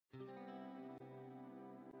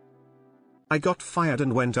I got fired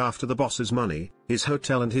and went after the boss's money, his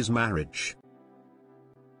hotel and his marriage.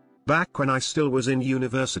 Back when I still was in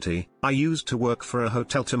university, I used to work for a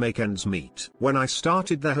hotel to make ends meet. When I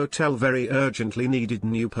started, the hotel very urgently needed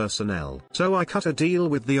new personnel. So I cut a deal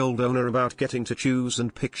with the old owner about getting to choose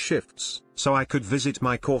and pick shifts, so I could visit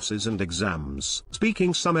my courses and exams.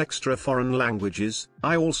 Speaking some extra foreign languages,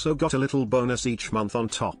 I also got a little bonus each month on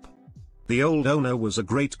top. The old owner was a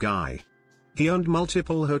great guy. He owned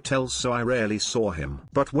multiple hotels, so I rarely saw him.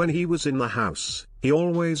 But when he was in the house, he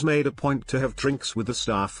always made a point to have drinks with the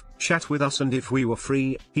staff, chat with us, and if we were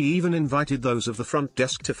free, he even invited those of the front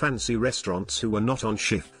desk to fancy restaurants who were not on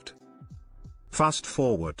shift. Fast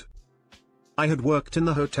forward. I had worked in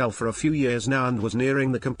the hotel for a few years now and was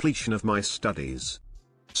nearing the completion of my studies.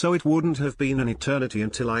 So it wouldn't have been an eternity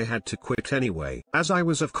until I had to quit anyway, as I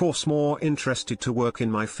was of course more interested to work in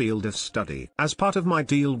my field of study. As part of my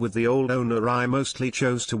deal with the old owner, I mostly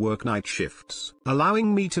chose to work night shifts,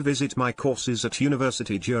 allowing me to visit my courses at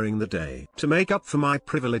university during the day. To make up for my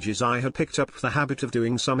privileges, I had picked up the habit of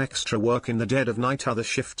doing some extra work in the dead of night other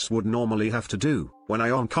shifts would normally have to do, when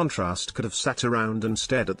I on contrast could have sat around and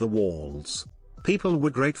stared at the walls. People were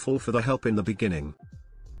grateful for the help in the beginning,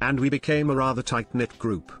 and we became a rather tight-knit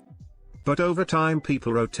group. But over time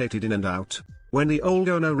people rotated in and out. When the old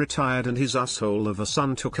owner retired and his asshole of a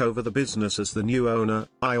son took over the business as the new owner,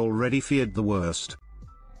 I already feared the worst.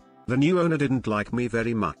 The new owner didn't like me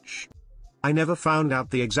very much. I never found out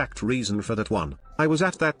the exact reason for that one. I was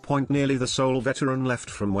at that point nearly the sole veteran left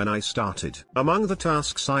from when I started. Among the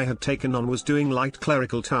tasks I had taken on was doing light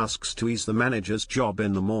clerical tasks to ease the manager's job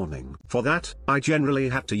in the morning. For that, I generally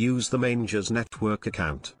had to use the manager's network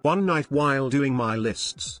account. One night while doing my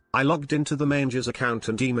lists, I logged into the manager's account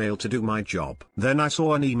and emailed to do my job. Then I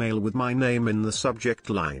saw an email with my name in the subject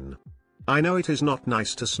line. I know it is not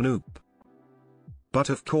nice to snoop, but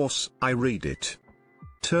of course, I read it.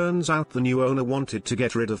 Turns out the new owner wanted to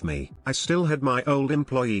get rid of me. I still had my old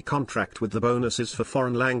employee contract with the bonuses for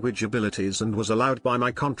foreign language abilities and was allowed by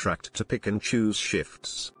my contract to pick and choose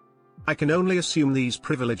shifts. I can only assume these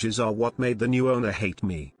privileges are what made the new owner hate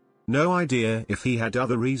me. No idea if he had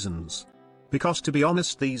other reasons, because to be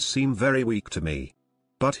honest these seem very weak to me.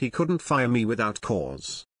 But he couldn't fire me without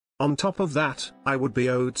cause. On top of that, I would be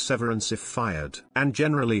owed severance if fired, and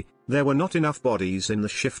generally, there were not enough bodies in the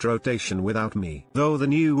shift rotation without me. Though the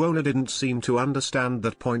new owner didn't seem to understand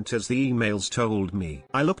that point, as the emails told me.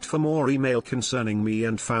 I looked for more email concerning me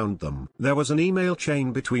and found them. There was an email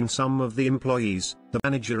chain between some of the employees, the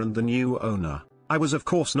manager and the new owner. I was of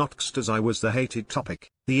course not, as I was the hated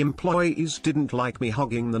topic. The employees didn't like me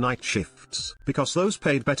hogging the night shifts, because those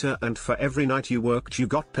paid better and for every night you worked you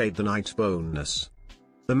got paid the night bonus.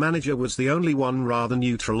 The manager was the only one rather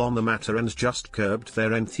neutral on the matter and just curbed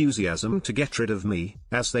their enthusiasm to get rid of me,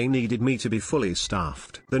 as they needed me to be fully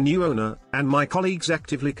staffed. The new owner and my colleagues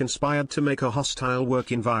actively conspired to make a hostile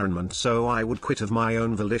work environment so I would quit of my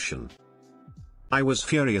own volition. I was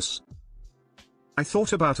furious. I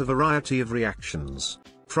thought about a variety of reactions,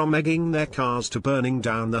 from egging their cars to burning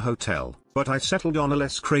down the hotel, but I settled on a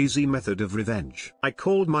less crazy method of revenge. I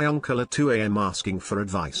called my uncle at 2 a.m. asking for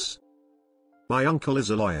advice. My uncle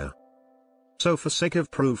is a lawyer. So for sake of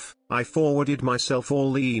proof, I forwarded myself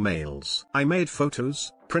all the emails. I made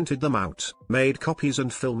photos, printed them out, made copies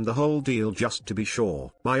and filmed the whole deal just to be sure.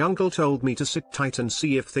 My uncle told me to sit tight and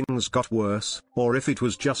see if things got worse, or if it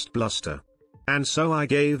was just bluster. And so I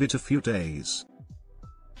gave it a few days.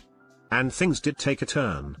 And things did take a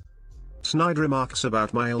turn. Snide remarks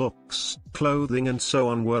about my looks, clothing and so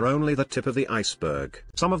on were only the tip of the iceberg.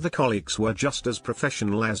 Some of the colleagues were just as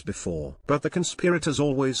professional as before, but the conspirators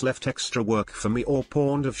always left extra work for me or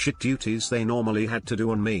pawned off shit duties they normally had to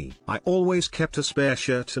do on me. I always kept a spare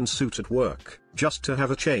shirt and suit at work, just to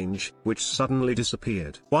have a change, which suddenly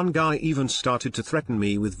disappeared. One guy even started to threaten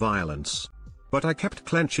me with violence. But I kept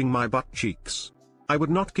clenching my butt cheeks. I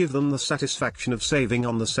would not give them the satisfaction of saving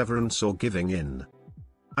on the severance or giving in.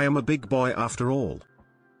 I am a big boy after all.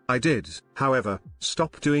 I did, however,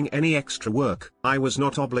 stop doing any extra work I was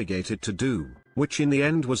not obligated to do, which in the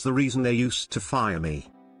end was the reason they used to fire me.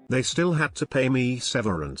 They still had to pay me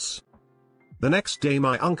severance. The next day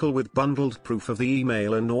my uncle, with bundled proof of the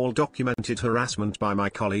email and all documented harassment by my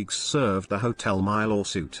colleagues, served the hotel my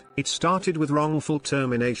lawsuit. It started with wrongful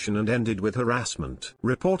termination and ended with harassment.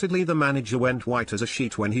 Reportedly the manager went white as a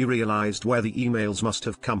sheet when he realized where the emails must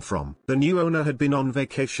have come from. The new owner had been on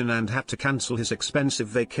vacation and had to cancel his expensive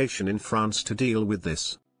vacation in France to deal with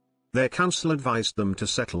this. Their counsel advised them to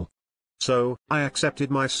settle. So, I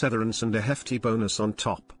accepted my severance and a hefty bonus on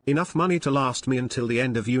top. Enough money to last me until the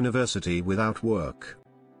end of university without work.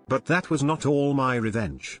 But that was not all my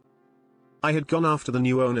revenge. I had gone after the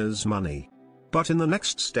new owner's money. But in the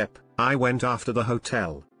next step, I went after the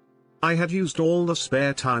hotel. I had used all the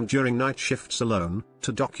spare time during night shifts alone,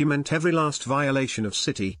 to document every last violation of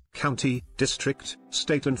city, county, district,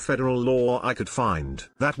 state and federal law I could find.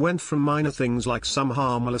 That went from minor things like some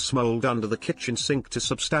harmless mold under the kitchen sink to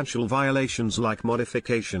substantial violations like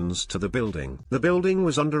modifications to the building. The building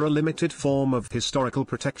was under a limited form of historical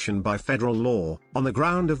protection by federal law, on the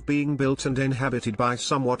ground of being built and inhabited by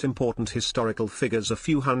somewhat important historical figures a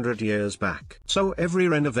few hundred years back. So every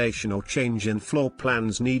renovation or change in floor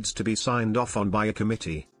plans needs to be signed off on by a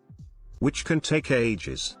committee, which can take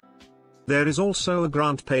ages. There is also a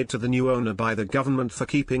grant paid to the new owner by the government for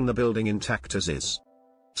keeping the building intact as is.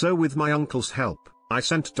 So with my uncle's help, I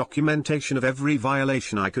sent documentation of every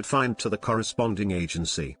violation I could find to the corresponding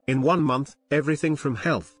agency. In 1 month, everything from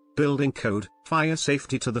health, building code, fire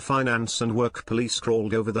safety to the finance and work police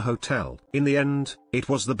crawled over the hotel. In the end, it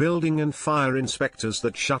was the building and fire inspectors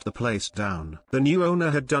that shut the place down. The new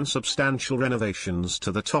owner had done substantial renovations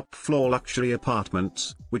to the top floor luxury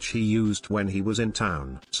apartments, which he used when he was in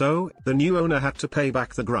town. So, the new owner had to pay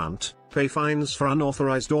back the grant, pay fines for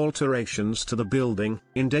unauthorized alterations to the building,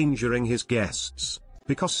 endangering his guests,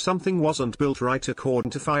 because something wasn't built right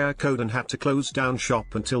according to fire code, and had to close down shop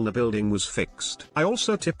until the building was fixed. I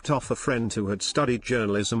also tipped off a friend who had studied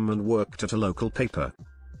journalism and worked at a local paper.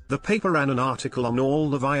 The paper ran an article on all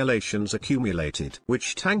the violations accumulated,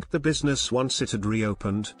 which tanked the business once it had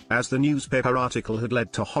reopened, as the newspaper article had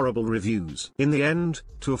led to horrible reviews. In the end,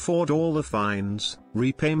 to afford all the fines,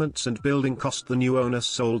 repayments and building cost, the new owner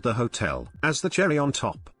sold the hotel. As the cherry on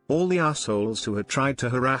top, all the assholes who had tried to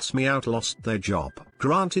harass me out lost their job.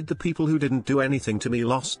 Granted, the people who didn't do anything to me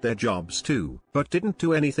lost their jobs too, but didn't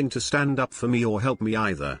do anything to stand up for me or help me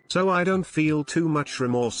either. So I don't feel too much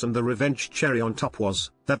remorse, and the revenge cherry on top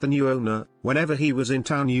was that the new owner, whenever he was in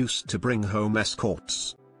town, used to bring home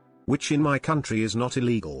escorts, which in my country is not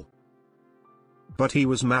illegal. But he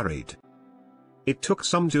was married. It took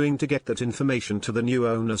some doing to get that information to the new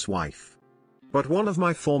owner's wife. But one of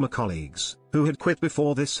my former colleagues, who had quit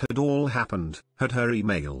before this had all happened, had her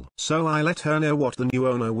email. So I let her know what the new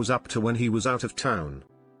owner was up to when he was out of town.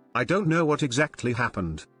 I don't know what exactly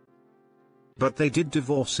happened, but they did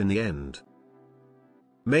divorce in the end.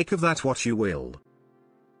 Make of that what you will.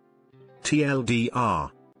 TLDR.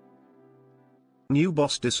 New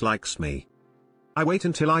boss dislikes me. I wait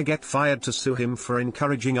until I get fired to sue him for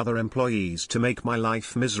encouraging other employees to make my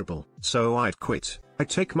life miserable. So I'd quit. I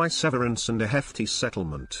take my severance and a hefty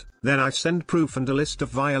settlement. Then I send proof and a list of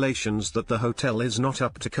violations that the hotel is not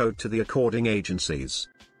up to code to the according agencies.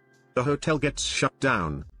 The hotel gets shut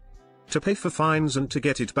down. To pay for fines and to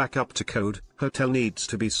get it back up to code, hotel needs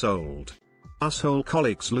to be sold. Asshole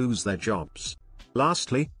colleagues lose their jobs.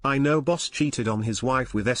 Lastly, I know boss cheated on his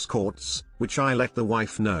wife with escorts, which I let the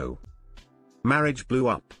wife know. Marriage blew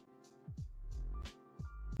up.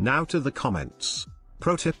 Now to the comments.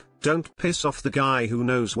 Pro tip: don't piss off the guy who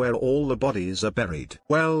knows where all the bodies are buried.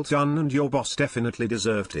 Well done, and your boss definitely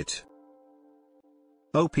deserved it.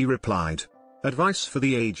 OP replied. Advice for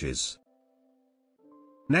the ages.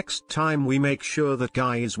 Next time we make sure that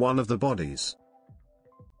guy is one of the bodies.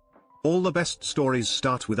 All the best stories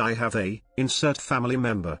start with I have a, insert family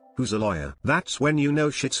member, who's a lawyer. That's when you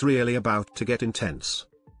know shit's really about to get intense.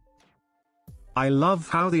 I love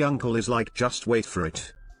how the uncle is like, just wait for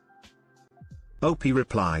it. OP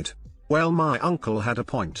replied. Well, my uncle had a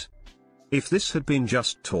point. If this had been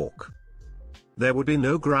just talk, there would be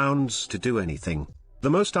no grounds to do anything. The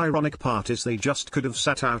most ironic part is they just could have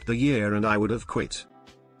sat out the year and I would have quit.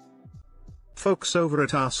 Folks over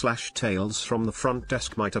at r/Tales from the Front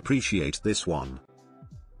Desk might appreciate this one.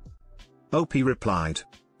 OP replied.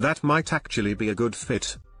 That might actually be a good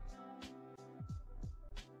fit.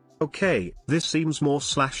 Okay, this seems more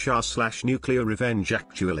 /r/nuclear revenge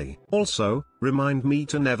actually. Also, remind me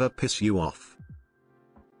to never piss you off.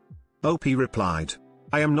 OP replied.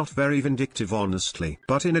 I am not very vindictive honestly,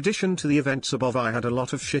 but in addition to the events above I had a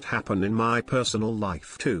lot of shit happen in my personal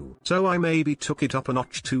life too. So I maybe took it up a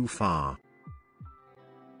notch too far.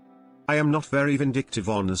 I am not very vindictive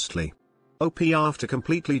honestly. OP after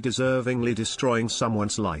completely deservingly destroying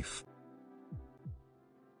someone's life.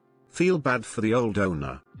 Feel bad for the old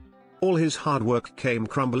owner. All his hard work came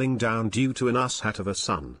crumbling down due to an asshat of a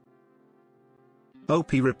son.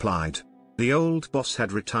 OP replied. The old boss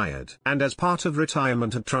had retired, and as part of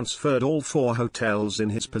retirement had transferred all 4 hotels in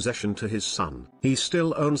his possession to his son. He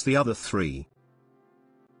still owns the other 3.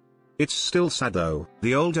 It's still sad though,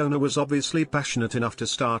 the old owner was obviously passionate enough to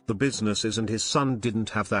start the businesses and his son didn't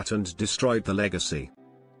have that and destroyed the legacy.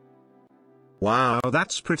 Wow,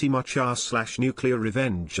 that's pretty much r/nuclear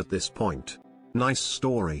revenge at this point. Nice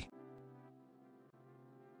story.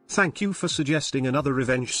 Thank you for suggesting another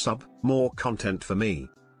revenge sub, more content for me.